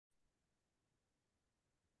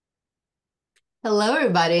Hello,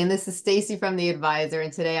 everybody, and this is Stacey from The Advisor.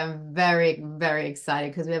 And today I'm very, very excited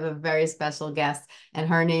because we have a very special guest, and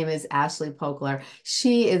her name is Ashley Poklar.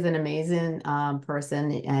 She is an amazing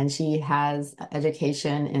person, and she has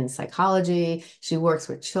education in psychology. She works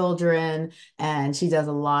with children, and she does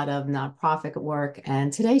a lot of nonprofit work.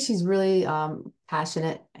 And today she's really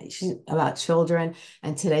passionate about children.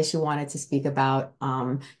 And today she wanted to speak about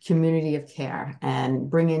community of care and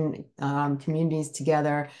bringing communities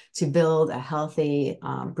together to build a healthy,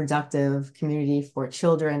 productive community for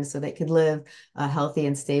children so they could live a healthy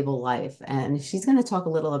and stable life. And she's going to talk a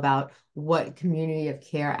little about what community of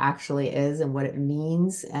care actually is and what it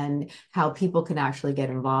means and how people can actually get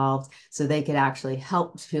involved so they could actually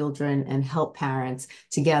help children and help parents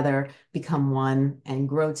together become one and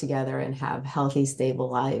grow together and have healthy, stable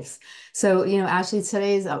lives. So, Ashley,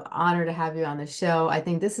 today's an honor to have you on the show. I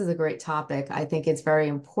think this is a great topic. I think it's very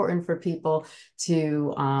important for people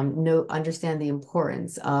to understand the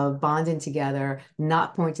importance of bonding together,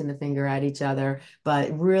 not pointing the finger at each other,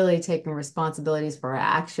 but really taking responsibilities for our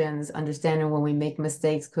actions, understanding when we make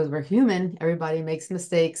mistakes because we're human, everybody makes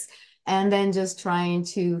mistakes, and then just trying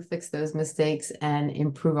to fix those mistakes and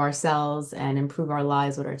improve ourselves and improve our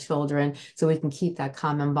lives with our children so we can keep that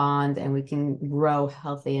common bond and we can grow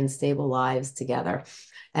healthy and stable lives together.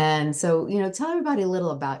 And so, tell everybody a little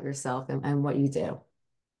about yourself and what you do.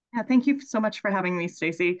 Yeah, thank you so much for having me,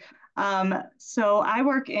 Stacey. So I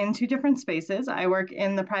work in two different spaces. I work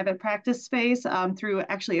in the private practice space through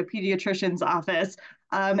actually a pediatrician's office,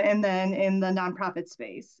 and then in the nonprofit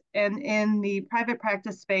space. And in the private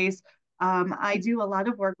practice space, I do a lot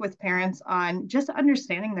of work with parents on just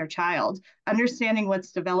understanding their child, understanding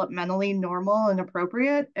what's developmentally normal and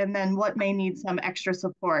appropriate, and then what may need some extra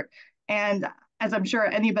support. And as I'm sure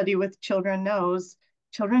anybody with children knows,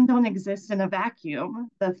 children don't exist in a vacuum.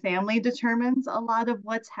 The family determines a lot of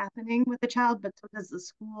what's happening with the child, but so does the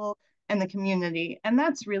school and the community. And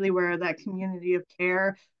that's really where that community of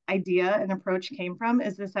care idea and approach came from,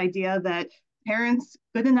 is this idea that parents,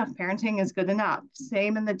 good enough parenting is good enough.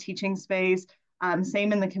 Same in the teaching space,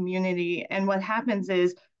 same in the community. And what happens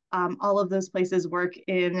is all of those places work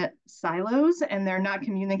in silos and they're not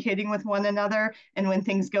communicating with one another. And when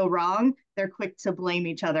things go wrong, they're quick to blame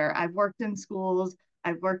each other. I've worked in schools,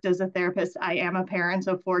 I've worked as a therapist. I am a parent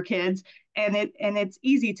of four kids, and it's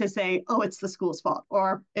easy to say, oh, it's the school's fault,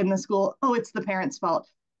 or in the school, oh, it's the parent's fault.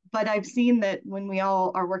 But I've seen that when we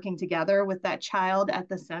all are working together with that child at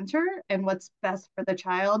the center and what's best for the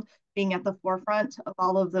child being at the forefront of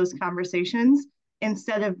all of those conversations,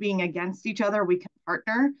 instead of being against each other, we can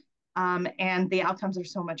partner, and the outcomes are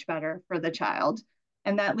so much better for the child.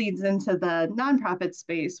 And that leads into the nonprofit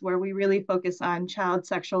space where we really focus on child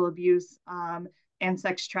sexual abuse and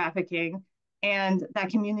sex trafficking. And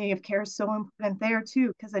that community of care is so important there too,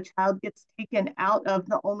 because a child gets taken out of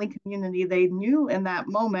the only community they knew in that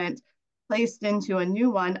moment, placed into a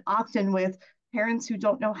new one, often with parents who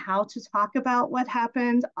don't know how to talk about what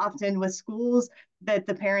happened, often with schools that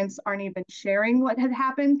the parents aren't even sharing what had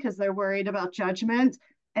happened because they're worried about judgment.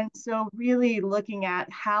 And so really looking at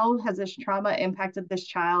how has this trauma impacted this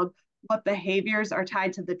child, what behaviors are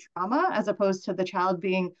tied to the trauma as opposed to the child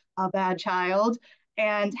being a bad child,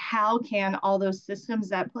 and how can all those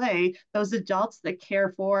systems at play, those adults that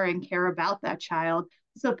care for and care about that child,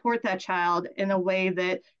 support that child in a way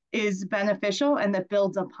that is beneficial and that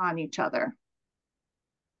builds upon each other.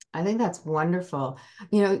 I think that's wonderful.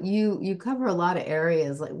 You cover a lot of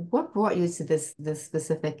areas. Like, what brought you to this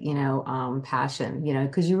specific, passion?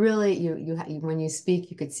 Because you really when you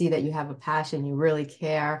speak, you could see that you have a passion. You really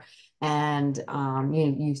care, and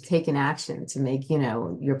you've taken action to make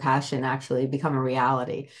your passion actually become a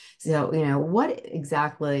reality. So, what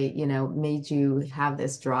exactly made you have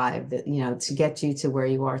this drive that to get you to where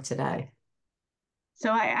you are today?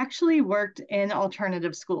 So I actually worked in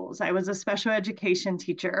alternative schools. I was a special education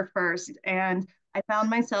teacher first, and I found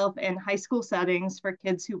myself in high school settings for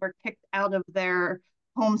kids who were kicked out of their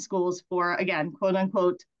home schools for, again, quote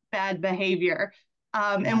unquote, bad behavior.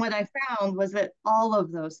 And Yeah. what I found was that all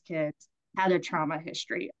of those kids had a trauma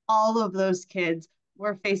history. All of those kids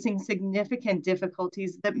were facing significant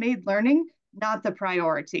difficulties that made learning not the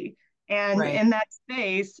priority. And Right. in that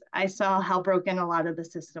space, I saw how broken a lot of the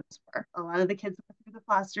systems were. A lot of the kids went through the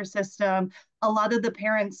foster system. A lot of the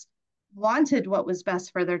parents wanted what was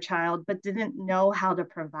best for their child, but didn't know how to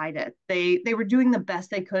provide it. They were doing the best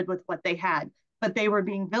they could with what they had, but they were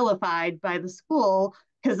being vilified by the school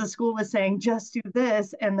because the school was saying, just do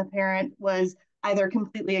this. And the parent was either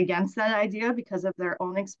completely against that idea because of their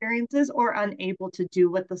own experiences or unable to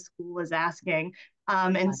do what the school was asking.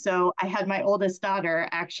 And so I had my oldest daughter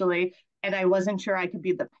actually and I wasn't sure I could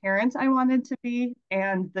be the parent I wanted to be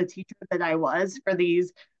and the teacher that I was for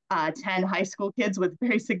these 10 high school kids with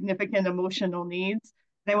very significant emotional needs.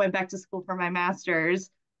 And I went back to school for my master's.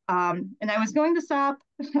 And I was going to stop,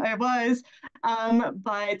 I was,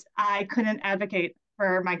 but I couldn't advocate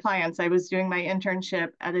for my clients. I was doing my internship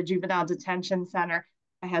at a juvenile detention center.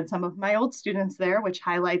 I had some of my old students there, which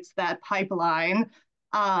highlights that pipeline.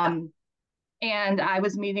 Um, and I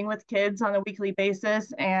was meeting with kids on a weekly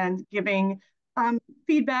basis and giving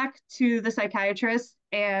feedback to the psychiatrist,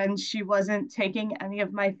 and she wasn't taking any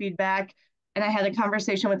of my feedback. And I had a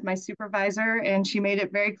conversation with my supervisor, and she made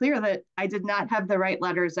it very clear that I did not have the right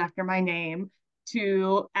letters after my name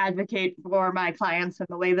to advocate for my clients in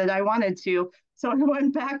the way that I wanted to. So I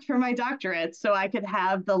went back for my doctorate so I could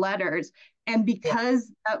have the letters. And Yeah.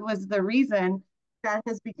 because that was the reason, that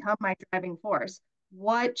has become my driving force.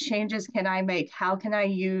 What changes can I make? How can I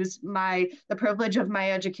use the privilege of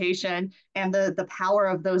my education and the power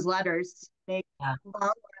of those letters to make Yeah.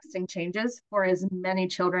 long lasting changes for as many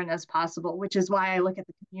children as possible, which is why I look at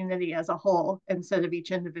the community as a whole instead of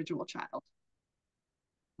each individual child.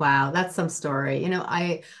 Wow, that's some story.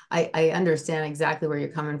 I understand exactly where you're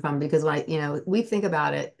coming from because we think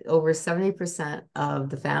about it, over 70% of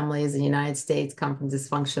the families in the United States come from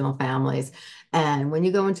dysfunctional families. And when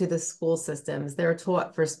you go into the school systems, they're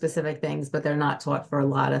taught for specific things, but they're not taught for a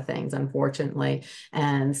lot of things, unfortunately.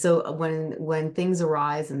 And so when things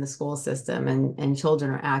arise in the school system and children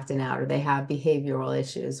are acting out or they have behavioral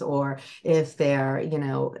issues, or if they're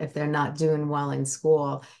not doing well in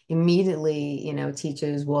school, immediately,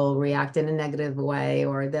 teachers will react in a negative way,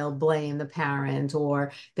 or they'll blame the parent,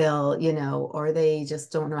 or or they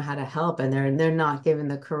just don't know how to help, and they're not given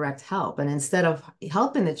the correct help. And instead of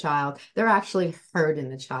helping the child, they're actually hurting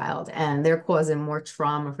the child, and they're causing more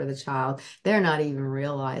trauma for the child. They're not even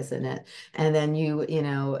realizing it. And then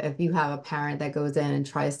if you have a parent that goes in and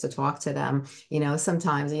tries to talk to them,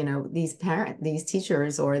 sometimes, these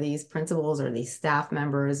teachers or these principals or these staff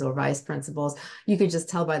members or vice principals, you could just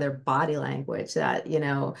tell by their body language that,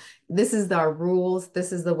 this is our rules,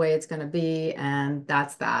 this is the way it's going to be, and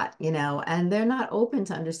that's that, and they're not open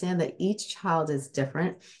to understand that each child is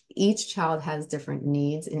different. Each child has different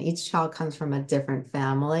needs, and each child comes from a different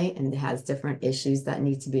family and has different issues that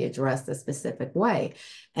need to be addressed a specific way.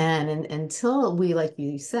 And until we, like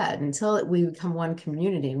you said, until we become one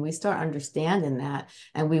community and we start understanding that,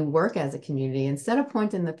 and we work as a community, instead of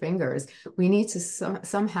pointing the fingers, we need to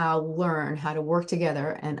somehow learn how to work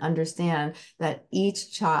together and understand that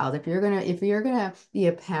each child, if you're gonna be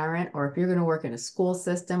a parent, or if you're gonna work in a school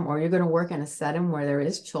system, or you're gonna work in a setting where there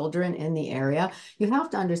is children in the area, you have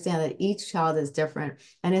to understand that each child is different.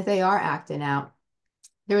 And if they are acting out,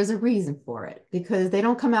 there is a reason for it, because they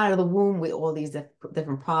don't come out of the womb with all these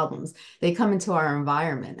different problems. They come into our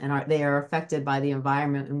environment, and they are affected by the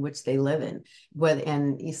environment in which they live in.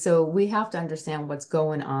 And so we have to understand what's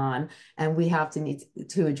going on, and we have to need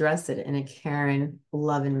to address it in a caring,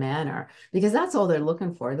 loving manner, because that's all they're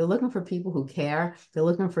looking for. They're looking for people who care. They're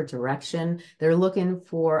looking for direction. They're looking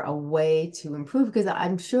for a way to improve, because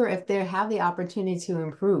I'm sure if they have the opportunity to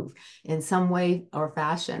improve in some way or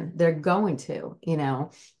fashion, they're going to,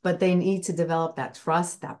 but they need to develop that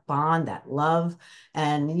trust, that bond, that love.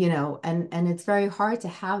 And and it's very hard to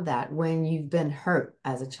have that when you've been hurt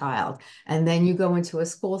as a child, and then you go into a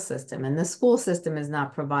school system, and the school system is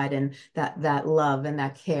not providing that love and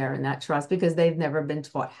that care and that trust, because they've never been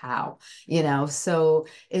taught how. So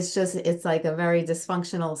it's like a very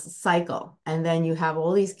dysfunctional cycle. And then you have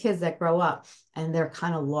all these kids that grow up, and they're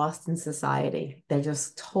kind of lost in society. They're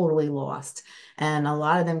just totally lost. And a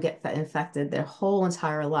lot of them get infected their whole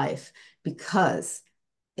entire life because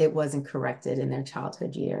it wasn't corrected in their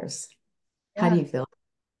childhood years. How do Yeah, you feel?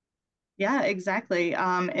 yeah, exactly.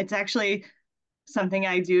 It's actually something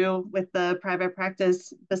I do with the private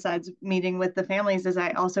practice, besides meeting with the families, is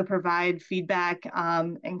I also provide feedback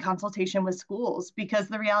and consultation with schools, because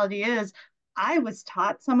the reality is I was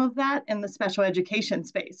taught some of that in the special education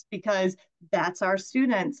space because that's our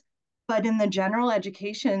students. But in the general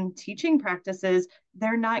education teaching practices,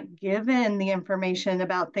 they're not given the information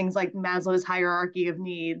about things like Maslow's hierarchy of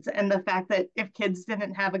needs, and the fact that if kids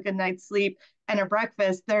didn't have a good night's sleep and a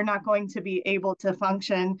breakfast, they're not going to be able to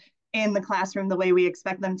function in the classroom the way we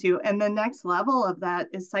expect them to. And the next level of that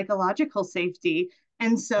is psychological safety.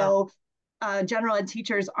 And Yeah. so general ed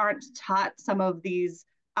teachers aren't taught some of these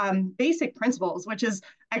basic principles, which is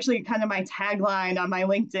actually kind of my tagline on my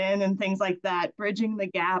LinkedIn and things like that, bridging the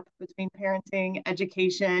gap between parenting,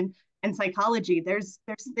 education, and psychology. There's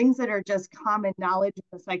things that are just common knowledge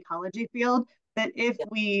in the psychology field that if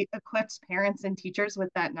we equipped parents and teachers with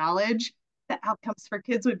that knowledge, the outcomes for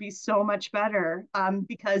kids would be so much better,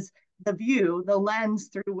 because the lens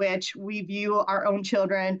through which we view our own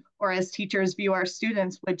children or as teachers view our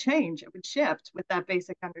students would change. It would shift with that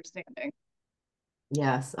basic understanding.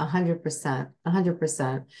 Yes, 100%,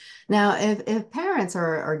 100%. Now, if parents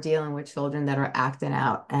are dealing with children that are acting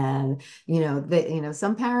out, and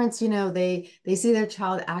some parents, they see their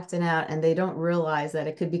child acting out and they don't realize that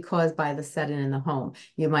it could be caused by the setting in the home.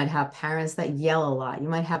 You might have parents that yell a lot. You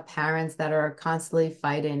might have parents that are constantly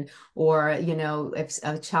fighting, or if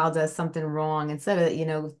a child does something wrong, instead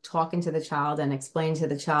of talking to the child and explaining to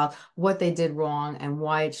the child what they did wrong and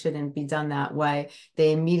why it shouldn't be done that way,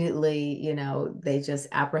 they immediately, they just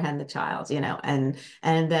apprehend the child, and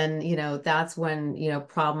then, that's when,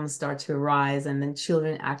 problems start to arise, and then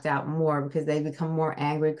children act out more because they become more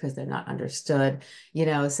angry because they're not understood,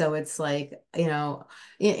 so it's like, from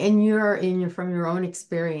your own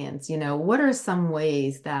experience, what are some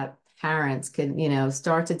ways that parents could,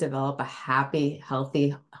 start to develop a happy,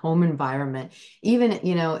 healthy home environment, even,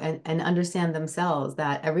 and understand themselves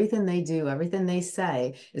that everything they do, everything they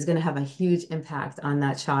say is going to have a huge impact on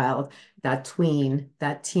that child, that tween,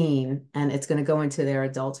 that teen, and it's going to go into their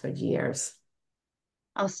adulthood years.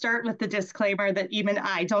 I'll start with the disclaimer that even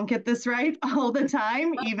I don't get this right all the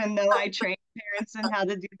time, even though I train parents in how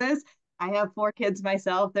to do this. I have 4 kids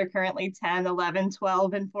myself. They're currently 10, 11,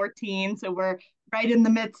 12, and 14. So we're right in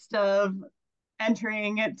the midst of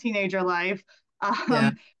entering teenager life. Yeah.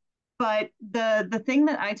 Um, but the thing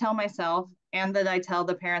that I tell myself and that I tell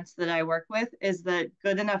the parents that I work with is that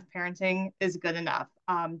good enough parenting is good enough.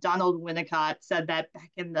 Donald Winnicott said that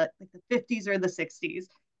back in the 50s or the 60s.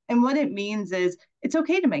 And what it means is it's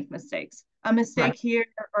okay to make mistakes. A Right. mistake here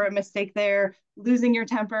or a mistake there, losing your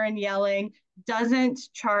temper and yelling doesn't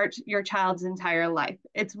chart your child's entire life.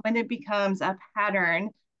 It's when it becomes a pattern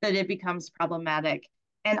that it becomes problematic.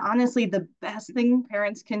 And honestly, the best thing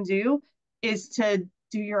parents can do is to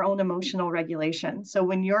do your own emotional regulation. So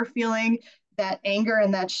when you're feeling that anger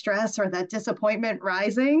and that stress or that disappointment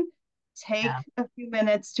rising, take Yeah. a few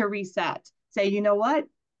minutes to reset. Say, you know what?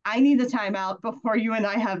 I need a timeout before you and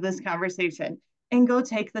I have this conversation, and go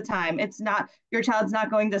take the time. It's not, your child's not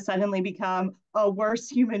going to suddenly become a worse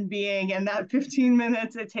human being in that 15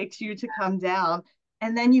 minutes it takes you to come down.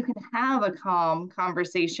 And then you can have a calm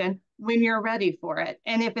conversation when you're ready for it.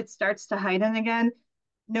 And if it starts to heighten again,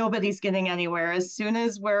 nobody's getting anywhere. As soon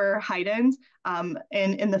as we're heightened,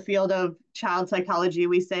 in the field of child psychology,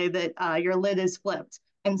 we say that your lid is flipped.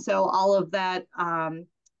 And so all of that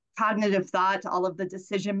cognitive thought, all of the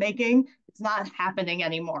decision making, it's not happening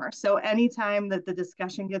anymore. So anytime that the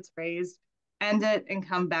discussion gets raised, end it and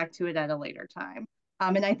come back to it at a later time.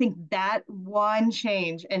 And I think that one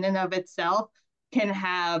change in and of itself can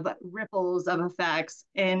have ripples of effects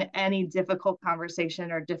in any difficult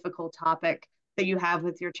conversation or difficult topic that you have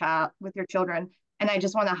with your child, with your children. And I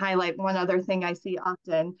just want to highlight one other thing I see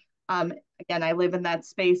often. Again, I live in that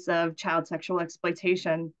space of child sexual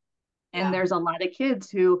exploitation, and Yeah. there's a lot of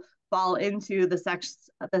kids who fall into the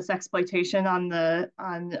exploitation on the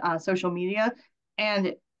on social media,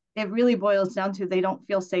 and it really boils down to they don't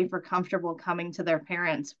feel safe or comfortable coming to their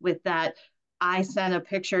parents with that. I sent a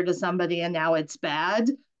picture to somebody and now it's bad,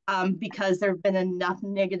 because there have been enough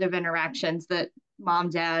negative interactions that mom,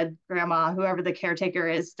 dad, grandma, whoever the caretaker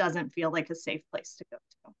is, doesn't feel like a safe place to go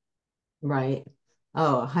to. Right.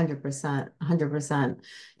 Oh, 100%, 100%.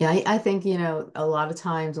 Yeah, I think, a lot of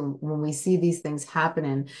times when we see these things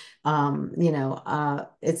happening,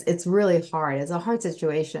 it's really hard. It's a hard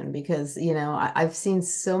situation because, I've seen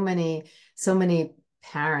so many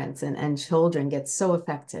parents and children get so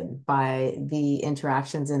affected by the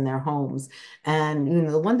interactions in their homes. And,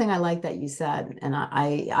 the one thing I like that you said, and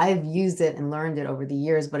I've used it and learned it over the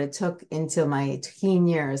years, but it took into my teen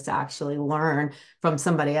years to actually learn from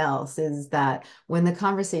somebody else, is that when the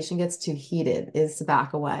conversation gets too heated, is to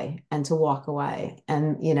back away and to walk away.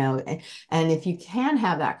 And, and if you can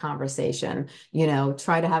have that conversation,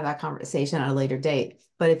 try to have that conversation at a later date.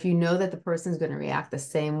 But if you know that the person's going to react the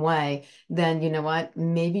same way, then you know what?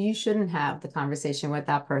 Maybe you shouldn't have the conversation with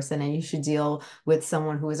that person, and you should deal with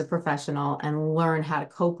someone who is a professional and learn how to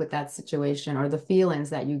cope with that situation or the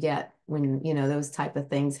feelings that you get when, those type of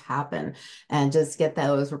things happen, and just get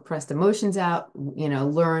those repressed emotions out,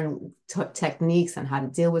 learn techniques on how to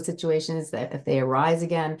deal with situations that if they arise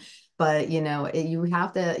again. But you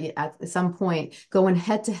have to, at some point, going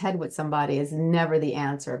head to head with somebody is never the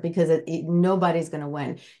answer, because nobody's going to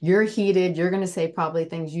win. You're heated, you're going to say probably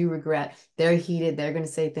things you regret. They're heated, they're going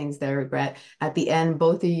to say things they regret. At the end,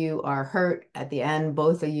 both of you are hurt. At the end,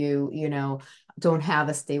 both of you, don't have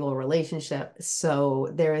a stable relationship. So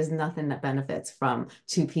there is nothing that benefits from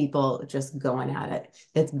two people just going at it.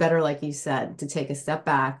 It's better, like you said, to take a step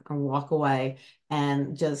back and walk away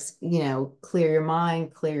and just, clear your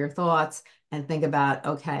mind, clear your thoughts, and think about,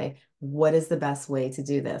 okay, what is the best way to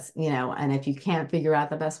do this? And if you can't figure out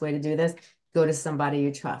the best way to do this, go to somebody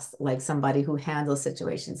you trust, like somebody who handles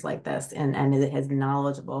situations like this and is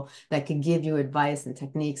knowledgeable, that could give you advice and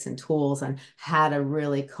techniques and tools on how to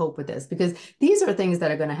really cope with this. Because these are things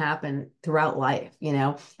that are going to happen throughout life,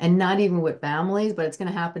 and not even with families, but it's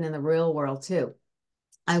going to happen in the real world too.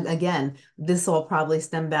 Again, this all probably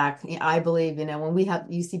stem back. I believe, when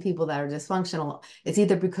you see people that are dysfunctional, it's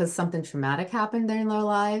either because something traumatic happened in their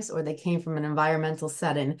lives or they came from an environmental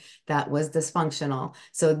setting that was dysfunctional.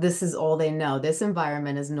 So this is all they know. This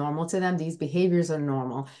environment is normal to them. These behaviors are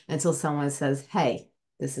normal until someone says, hey,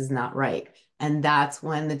 this is not right. And that's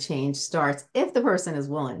when the change starts, if the person is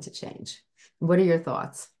willing to change. What are your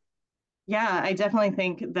thoughts? Yeah, I definitely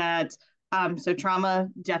think that so trauma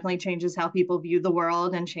definitely changes how people view the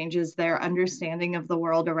world and changes their understanding of the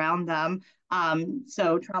world around them.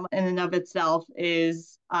 So trauma in and of itself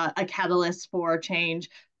is a catalyst for change.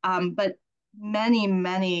 But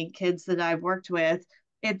many kids that I've worked with,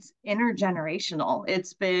 it's intergenerational.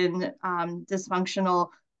 It's been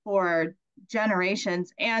dysfunctional for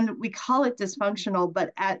generations, and we call it dysfunctional,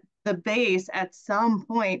 but at the base, at some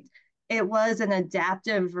point, it was an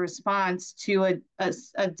adaptive response to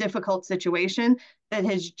a difficult situation that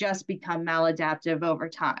has just become maladaptive over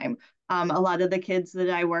time. A lot of the kids that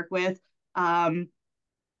I work with,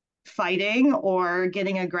 fighting or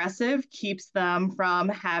getting aggressive keeps them from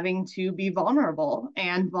having to be vulnerable,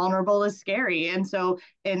 and vulnerable is scary. And so,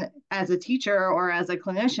 as a teacher or as a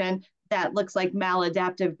clinician, that looks like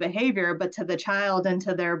maladaptive behavior, but to the child and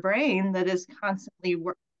to their brain that is constantly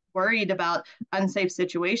worried about unsafe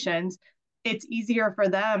situations, it's easier for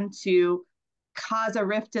them to cause a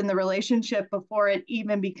rift in the relationship before it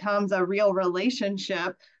even becomes a real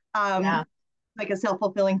relationship. Yeah, Like a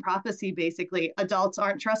self-fulfilling prophecy, basically. Adults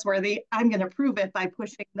aren't trustworthy. I'm going to prove it by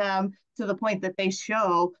pushing them to the point that they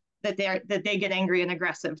show that they get angry and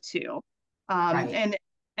aggressive too. Um, right. and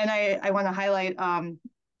and I want to highlight,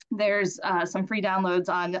 there's some free downloads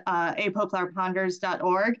on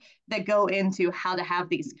apoklarponders.org that go into how to have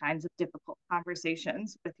these kinds of difficult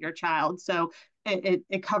conversations with your child. So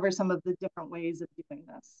it covers some of the different ways of doing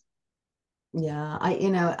this. Yeah,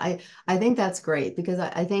 I think that's great because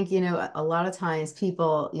I think, a lot of times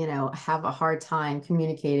people, have a hard time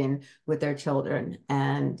communicating with their children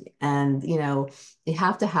and, you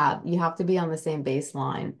have to be on the same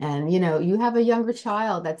baseline. And, you have a younger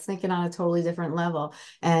child that's thinking on a totally different level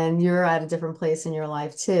and you're at a different place in your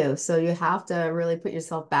life too. So you have to really put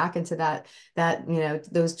yourself back into that,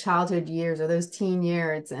 those childhood years or those teen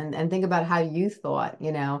years and think about how you thought,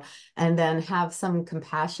 and then have some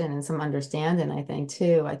compassion and some understanding, I think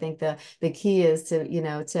too. I think the key is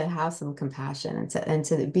to, to have some compassion and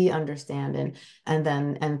to be understanding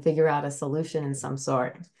and figure out a solution in some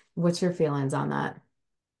sort. What's your feelings on that?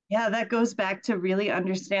 Yeah, that goes back to really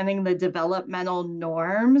understanding the developmental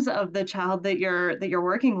norms of the child that you're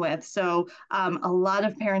working with. So, a lot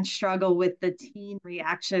of parents struggle with the teen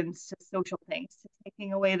reactions to social things, to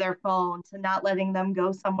taking away their phone, to not letting them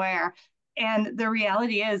go somewhere. And the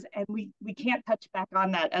reality is, and we can't touch back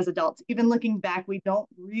on that as adults. Even looking back, we don't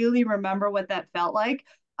really remember what that felt like.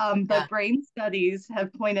 But Yeah. brain studies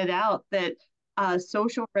have pointed out that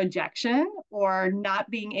social rejection or not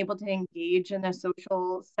being able to engage in a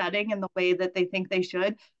social setting in the way that they think they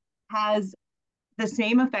should has the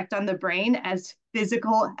same effect on the brain as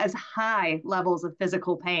high levels of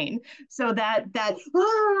physical pain. So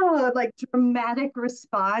like dramatic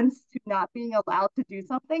response to not being allowed to do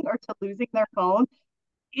something or to losing their phone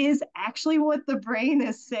is actually what the brain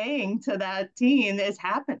is saying to that teen is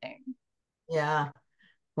happening. Yeah.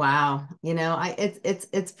 Wow.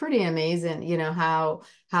 It's pretty amazing,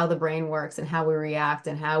 how the brain works and how we react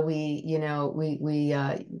and how we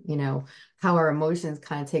how our emotions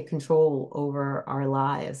kind of take control over our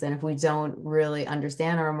lives. And if we don't really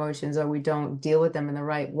understand our emotions or we don't deal with them in the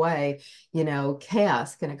right way,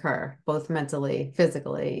 chaos can occur both mentally,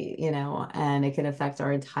 physically, and it can affect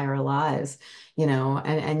our entire lives,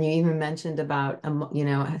 and you even mentioned about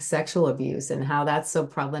sexual abuse and how that's so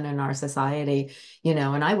prevalent in our society,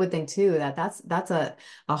 and I would think too that that's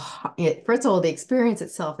first of all, the experience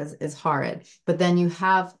itself is hard, but then you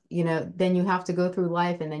have to go through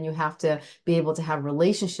life and then you have to be able to have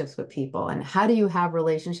relationships with people. And how do you have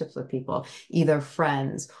relationships with people? Either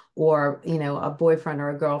friends or, a boyfriend or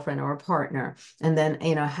a girlfriend or a partner. And then,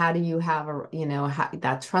 how do you have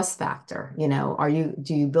that trust factor?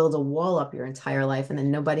 Do you build a wall up your entire life and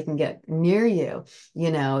then nobody can get near you?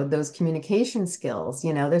 Those communication skills,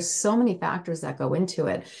 there's so many factors that go into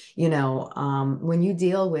it. When you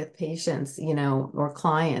deal with patients, or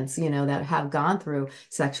clients, that have gone through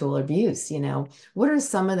sexual abuse, what are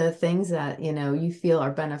some of the things that, you feel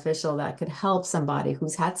are beneficial that could help somebody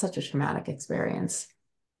who's had such a traumatic experience?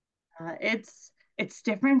 It's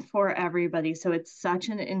different for everybody, so it's such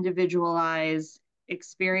an individualized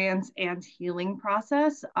experience and healing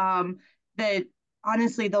process, that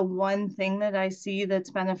honestly, the one thing that I see that's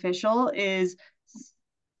beneficial is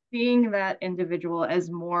seeing that individual as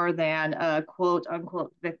more than a quote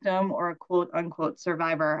unquote victim or a quote unquote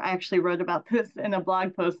survivor. I actually wrote about this in a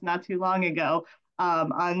blog post not too long ago,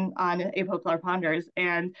 on A Poklar Ponders.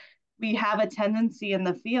 And we have a tendency in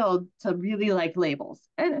the field to really like labels,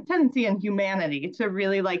 and a tendency in humanity to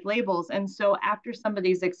really like labels. And so after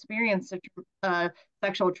somebody's experienced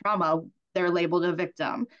sexual trauma, they're labeled a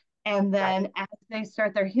victim. And then as they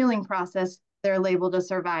start their healing process, they're labeled a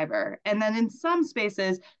survivor. And then in some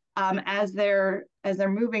spaces, as they're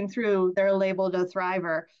moving through, they're labeled a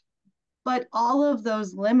thriver. But all of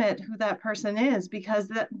those limit who that person is, because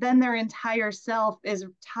then their entire self is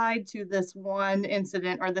tied to this one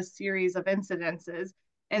incident or the series of incidences.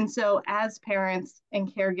 And so as parents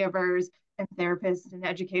and caregivers and therapists and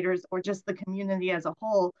educators, or just the community as a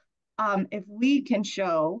whole, if we can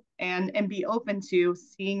show and be open to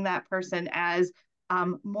seeing that person as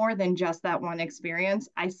more than just that one experience,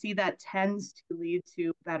 I see that tends to lead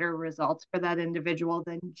to better results for that individual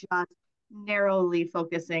than just narrowly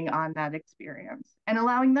focusing on that experience and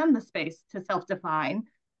allowing them the space to self-define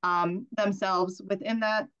themselves within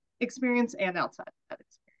that experience and outside of that experience.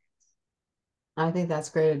 I think that's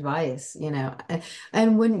great advice,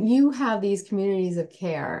 and when you have these communities of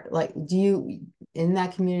care, like in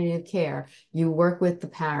that community of care, you work with the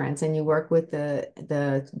parents and you work with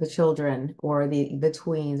the children or the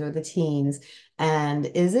tweens or the teens. And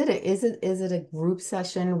is it a group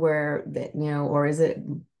session where that, or is it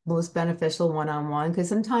most beneficial one-on-one? Because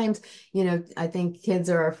sometimes, I think kids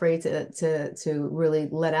are afraid to really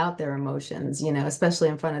let out their emotions, especially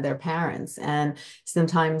in front of their parents. And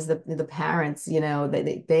sometimes the parents,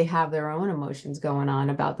 they have their own emotions going on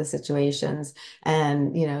about the situations.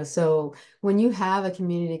 And, so when you have a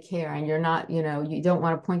community care and you're not, you don't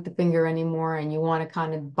want to point the finger anymore and you want to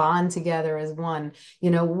kind of bond together as one,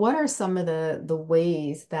 what are some of the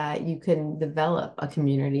ways that you can develop a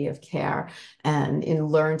community of care and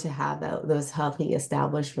learn to have those healthy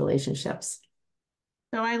established relationships?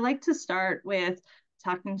 So I like to start with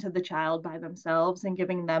talking to the child by themselves and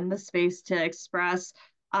giving them the space to express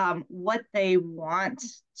what they want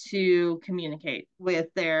to communicate with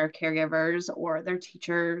their caregivers or their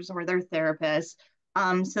teachers or their therapists,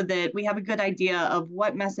 so that we have a good idea of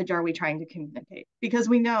what message are we trying to communicate. Because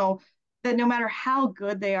we know that no matter how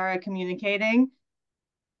good they are at communicating,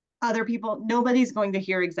 other people, nobody's going to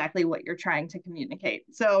hear exactly what you're trying to communicate.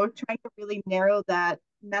 So trying to really narrow that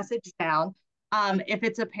message down. If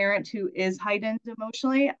it's a parent who is heightened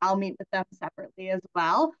emotionally, I'll meet with them separately as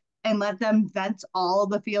well and let them vent all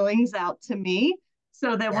the feelings out to me,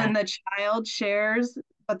 so that Yeah. when the child shares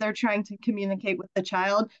what they're trying to communicate with the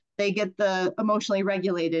child, they get the emotionally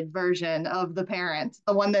regulated version of the parent,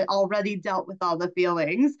 the one that already dealt with all the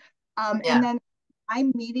feelings. And Yeah. then I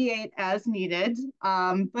mediate as needed,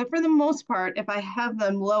 but for the most part, if I have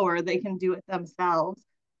them lower, they can do it themselves.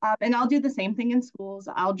 And I'll do the same thing in schools.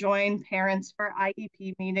 I'll join parents for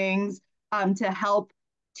IEP meetings, to help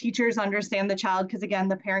teachers understand the child, because again,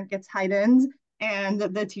 the parent gets heightened and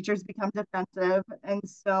the teachers become defensive. And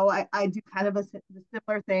so I do kind of a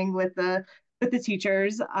similar thing with the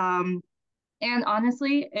teachers. And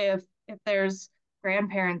honestly, if there's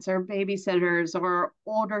grandparents or babysitters or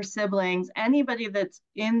older siblings, anybody that's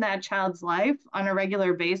in that child's life on a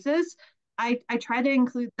regular basis, I try to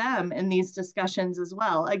include them in these discussions as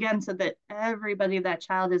well. Again, so that everybody that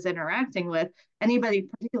child is interacting with, anybody,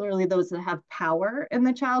 particularly those that have power in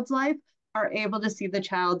the child's life, are able to see the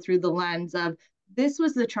child through the lens of this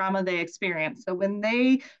was the trauma they experienced. So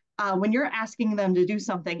when you're asking them to do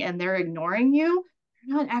something and they're ignoring you,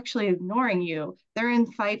 they're not actually ignoring you. They're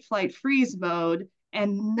in fight, flight, freeze mode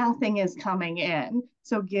and nothing is coming in.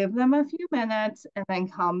 So give them a few minutes and then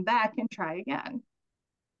come back and try again.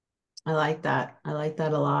 I like that. I like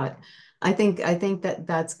that a lot. I think that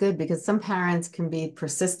that's good because some parents can be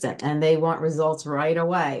persistent and they want results right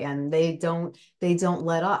away and they don't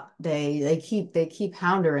let up. They keep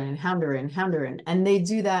houndering, and they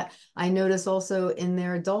do that. I notice also in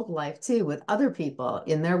their adult life too, with other people,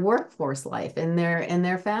 in their workforce life, in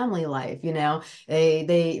their family life,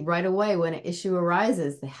 they right away when an issue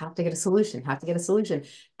arises, they have to get a solution, have to get a solution.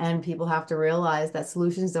 And people have to realize that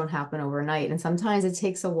solutions don't happen overnight. And sometimes it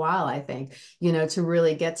takes a while, I think, to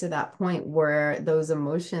really get to that point where those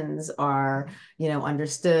emotions are,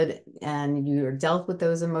 understood and you're dealt with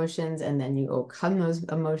those emotions and then you overcome those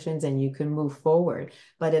emotions and you can move forward.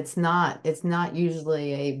 But it's not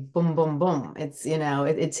usually a boom, boom, boom.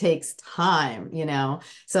 It takes time.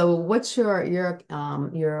 So what's your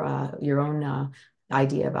own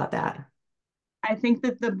idea about that? I think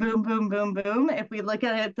that the boom, boom, boom, boom, if we look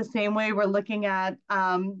at it the same way we're looking at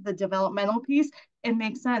the developmental piece, it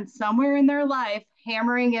makes sense. Somewhere in their life,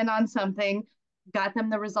 hammering in on something got them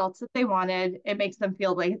the results that they wanted. It makes them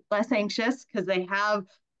feel less anxious because they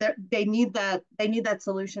need that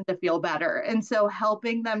solution to feel better. And so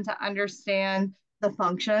helping them to understand the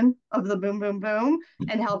function of the boom, boom, boom,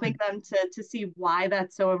 and helping them to see why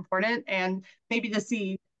that's so important, and maybe to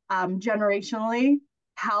see generationally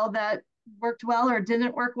how that worked well or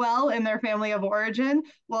didn't work well in their family of origin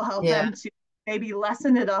will help Yeah. them to maybe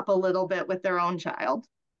lessen it up a little bit with their own child.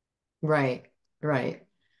 Right, right.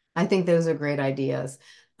 I think those are great ideas.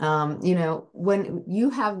 When you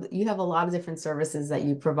have a lot of different services that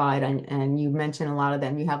you provide, and you mentioned a lot of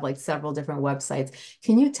them, you have like several different websites.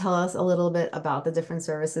 Can you tell us a little bit about the different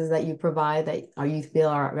services that you provide that you feel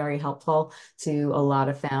are very helpful to a lot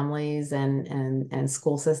of families and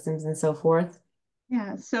school systems and so forth?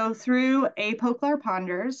 Yeah, so through A Poklar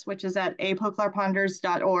Ponders, which is at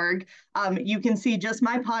apoklarponders.org, you can see just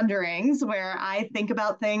my ponderings where I think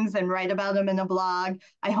about things and write about them in a blog.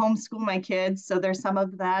 I homeschool my kids, so there's some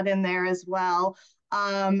of that in there as well.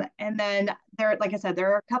 And then there, like I said,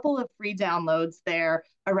 there are a couple of free downloads there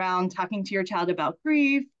around talking to your child about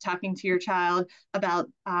grief, talking to your child about,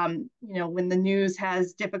 when the news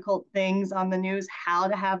has difficult things on the news, how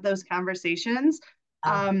to have those conversations.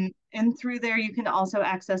 And through there, you can also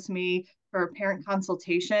access me for parent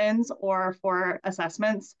consultations or for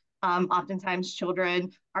assessments. Oftentimes, children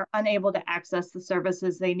are unable to access the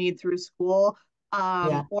services they need through school,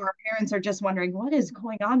 Yeah, or parents are just wondering, what is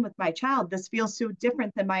going on with my child? This feels so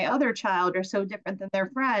different than my other child or so different than their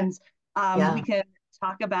friends. We yeah, can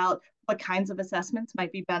talk about what kinds of assessments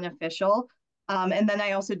might be beneficial. And then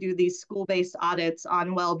I also do these school based audits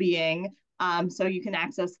on well being, so you can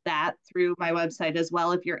access that through my website as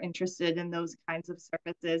well if you're interested in those kinds of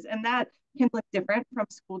services. And that can look different from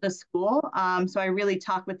school to school. So I really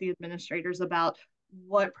talk with the administrators about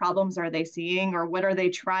what problems are they seeing or what are they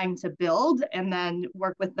trying to build, and then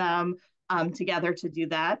work with them together to do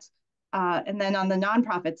that. And then on the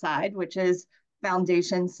nonprofit side, which is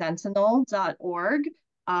foundationsentinel.org,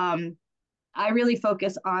 um, I really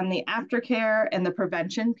focus on the aftercare and the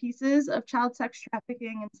prevention pieces of child sex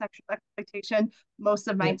trafficking and sexual exploitation. Most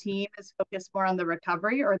of my yeah. team is focused more on the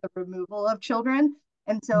recovery or the removal of children.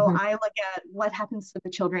 And so Mhm. I look at what happens to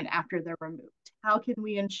the children after they're removed. How can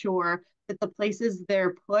we ensure that the places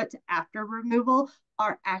they're put after removal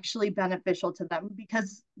are actually beneficial to them?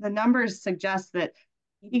 Because the numbers suggest that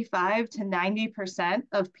 85 to 90%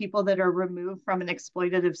 of people that are removed from an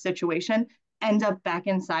exploitative situation end up back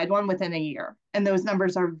inside one within a year. And those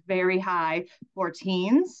numbers are very high for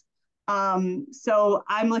teens. So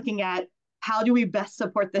I'm looking at how do we best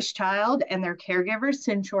support this child and their caregivers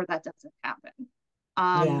to ensure that doesn't happen.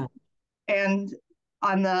 Um, Yeah, and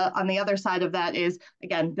on the other side of that is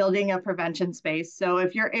again building a prevention space. So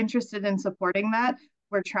if you're interested in supporting that,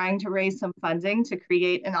 we're trying to raise some funding to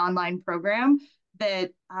create an online program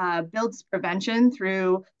that builds prevention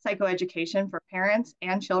through psychoeducation for parents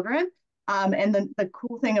and children. And the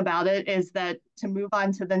cool thing about it is that to move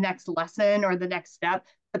on to the next lesson or the next step,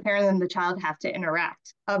 the parent and the child have to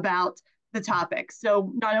interact about the topic.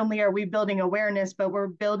 So not only are we building awareness, but we're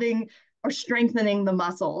building or strengthening the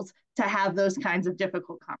muscles to have those kinds of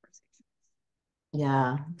difficult conversations.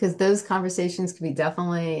 yeah, because those conversations can be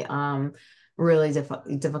definitely really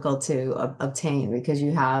difficult to obtain because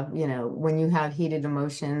when you have heated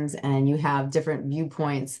emotions and you have different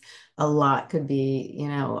viewpoints, a lot could be,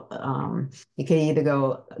 it could either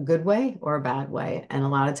go a good way or a bad way. And a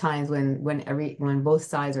lot of times when both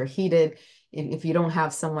sides are heated, if you don't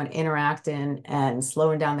have someone interacting and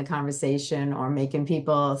slowing down the conversation or making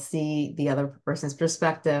people see the other person's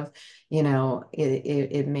perspective,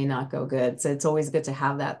 it may not go good. So it's always good to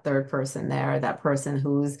have that third person there, that person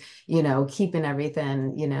who's, keeping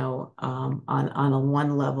everything, on a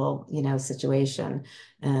one level, situation.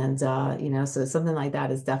 And so something like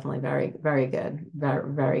that is definitely very, very good,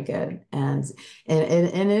 very, very good. And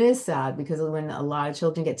it is sad because when a lot of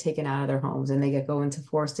children get taken out of their homes and they go into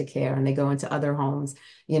foster care and they go into other homes,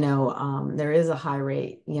 there is a high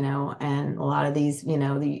rate, and a lot of these,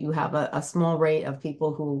 you have a small rate of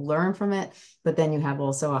people who learn from it, but then you have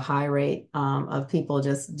also a high rate of people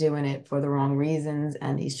just doing it for the wrong reasons.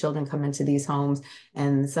 And these children come into these homes,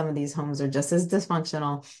 and some of these homes are just as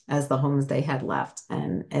dysfunctional as the homes they had left.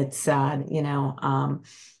 And it's sad,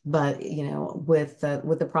 but with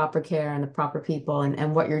the proper care and the proper people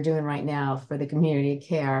and what you're doing right now for the community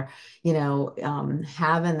care,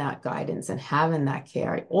 having that guidance and having that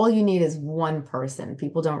care, all you need is one person.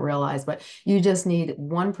 People don't realize, but you just need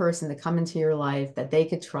one person to come into your life that they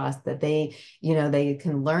could trust, that they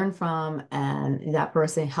can learn from, and that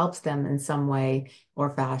person helps them in some way or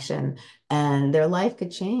fashion, and their life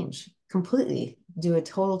could change completely, do a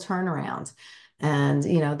total turnaround. And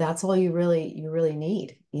that's all you really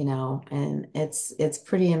need, and it's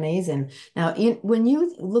pretty amazing. Now, when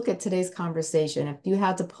you look at today's conversation, if you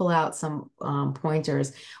had to pull out some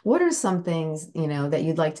pointers, what are some things that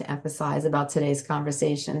you'd like to emphasize about today's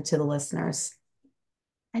conversation to the listeners?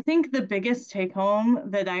 I think the biggest take home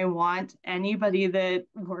that I want anybody that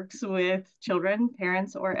works with children,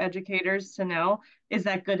 parents, or educators to know is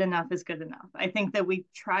that good enough is good enough. I think that we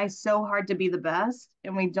try so hard to be the best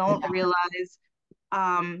and we don't Yeah, realize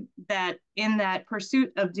that in that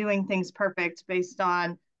pursuit of doing things perfect based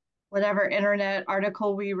on whatever internet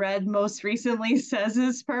article we read most recently says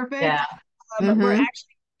is perfect, yeah. we're Mm-hmm.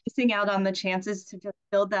 actually missing out on the chances to just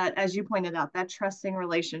build that, as you pointed out, that trusting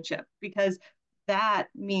relationship, because that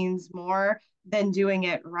means more than doing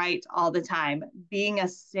it right all the time. Being a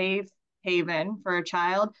safe haven for a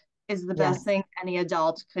child is the best Yes. thing any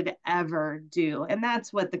adult could ever do. And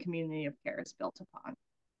that's what the community of care is built upon.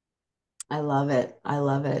 I love it. I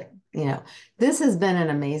love it. This has been an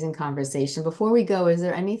amazing conversation. Before we go, is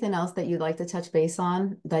there anything else that you'd like to touch base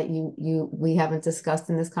on that we haven't discussed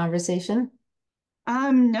in this conversation?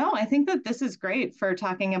 No, I think that this is great for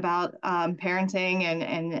talking about parenting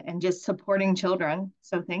and just supporting children.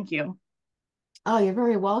 So thank you. Oh, you're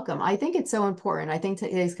very welcome. I think it's so important. I think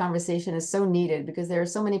today's conversation is so needed because there are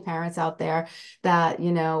so many parents out there that,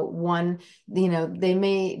 one, they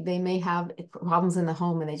may have problems in the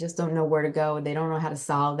home and they just don't know where to go and they don't know how to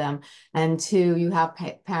solve them. And two, you have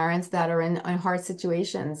pa parents that are in hard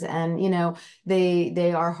situations and,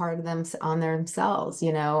 they are hard on themselves,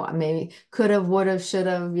 maybe could have, would have, should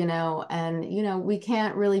have, and, we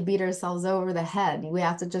can't really beat ourselves over the head. We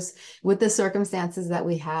have to just, with the circumstances that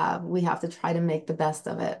we have to try to make the best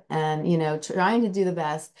of it, and trying to do the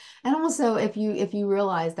best. And also, if you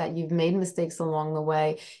realize that you've made mistakes along the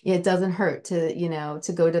way, it doesn't hurt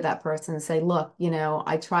to go to that person and say, look,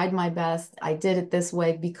 I tried my best, I did it this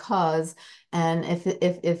way because, and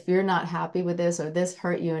if you're not happy with this or this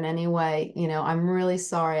hurt you in any way, I'm really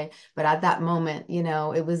sorry, but at that moment,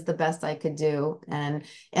 it was the best I could do. And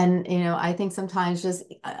I think sometimes just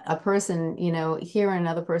a person, hearing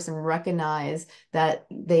another person recognize that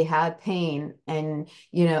they had pain, and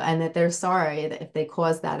that they're sorry that if they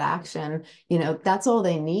caused that action, that's all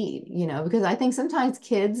they need, because I think sometimes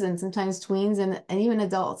kids and sometimes tweens and even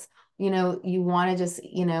adults, you want to just,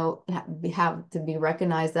 have to be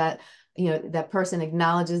recognized that that person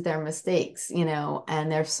acknowledges their mistakes,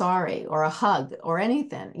 and they're sorry, or a hug or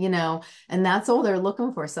anything, and that's all they're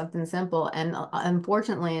looking for, something simple. And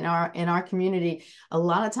unfortunately, in our community, a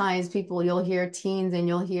lot of times you'll hear teens and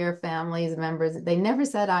you'll hear families members, they never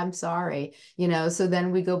said I'm sorry, so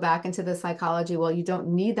then we go back into the psychology. Well, you don't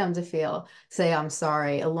need them to say I'm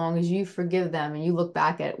sorry, as long as you forgive them and you look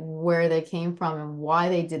back at where they came from and why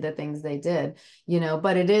they did the things they did.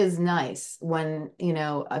 But it is nice when,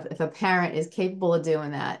 if a parent is capable of doing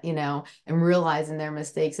that, and realizing their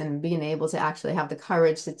mistakes and being able to actually have the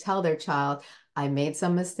courage to tell their child, I made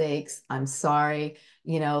some mistakes, I'm sorry,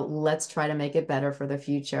 let's try to make it better for the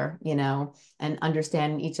future, and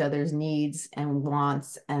understanding each other's needs and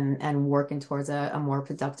wants, and working towards a more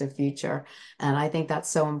productive future. And I think that's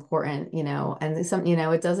so important, and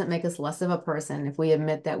it doesn't make us less of a person if we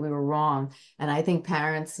admit that we were wrong. And I think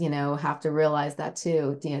parents, have to realize that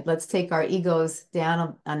too. Let's take our egos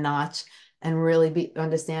down a notch and really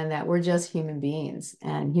understand that we're just human beings,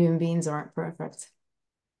 and human beings aren't perfect.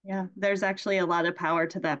 Yeah, there's actually a lot of power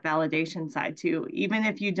to that validation side too. Even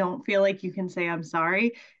if you don't feel like you can say I'm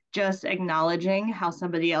sorry, just acknowledging how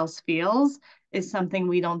somebody else feels is something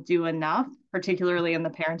we don't do enough, particularly in the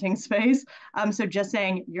parenting space. So just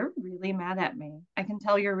saying, you're really mad at me, I can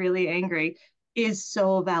tell you're really angry, is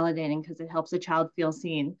so validating because it helps a child feel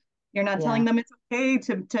seen. You're not telling Yeah. them it's okay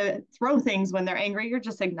to throw things when they're angry. You're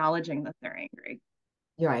just acknowledging that they're angry.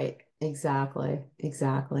 Right. Exactly.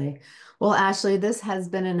 Exactly. Well, Ashley, this has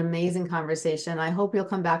been an amazing conversation. I hope you'll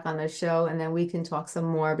come back on the show and then we can talk some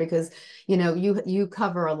more because, you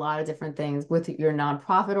cover a lot of different things with your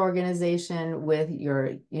nonprofit organization, with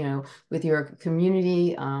your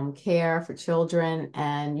community care for children,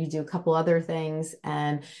 and you do a couple other things,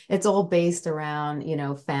 and it's all based around,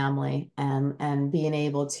 family and being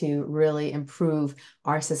able to really improve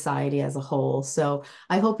our society as a whole. So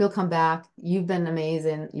I hope you'll come back. You've been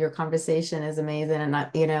amazing. Your conversation is amazing.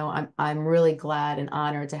 And I'm really glad and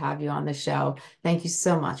honored to have you on the show. Thank you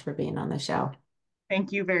so much for being on the show.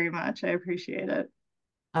 Thank you very much. I appreciate it.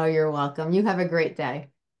 Oh, you're welcome. You have a great day.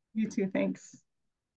 You too. Thanks.